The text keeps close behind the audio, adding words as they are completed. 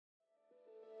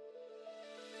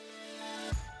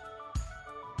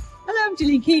I'm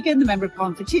Gillian Keegan, the Member of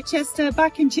Parliament for Chichester,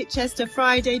 back in Chichester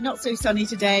Friday, not so sunny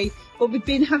today, but we've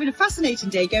been having a fascinating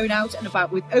day going out and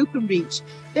about with Openreach.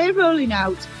 They're rolling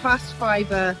out fast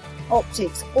fibre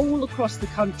optics all across the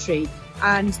country,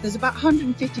 and there's about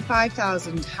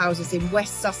 155,000 houses in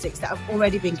West Sussex that have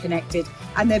already been connected,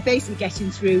 and they're basically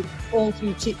getting through all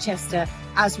through Chichester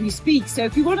as we speak. So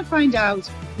if you want to find out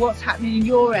what's happening in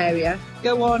your area,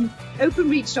 go on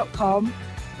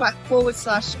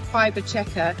openreach.com/fibre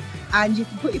checker, and you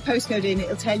can put your postcode in.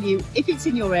 It'll tell you if it's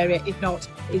in your area. If not,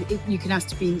 you can ask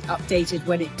to be updated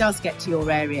when it does get to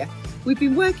your area. We've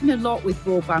been working a lot with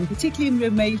broadband, particularly in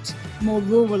remote, more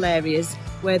rural areas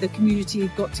where the community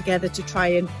have got together to try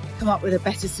and come up with a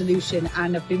better solution,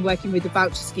 and have been working with the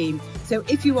voucher scheme. So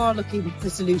if you are looking for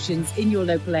solutions in your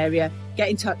local area, get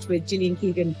in touch with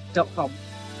gilliankeegan.com.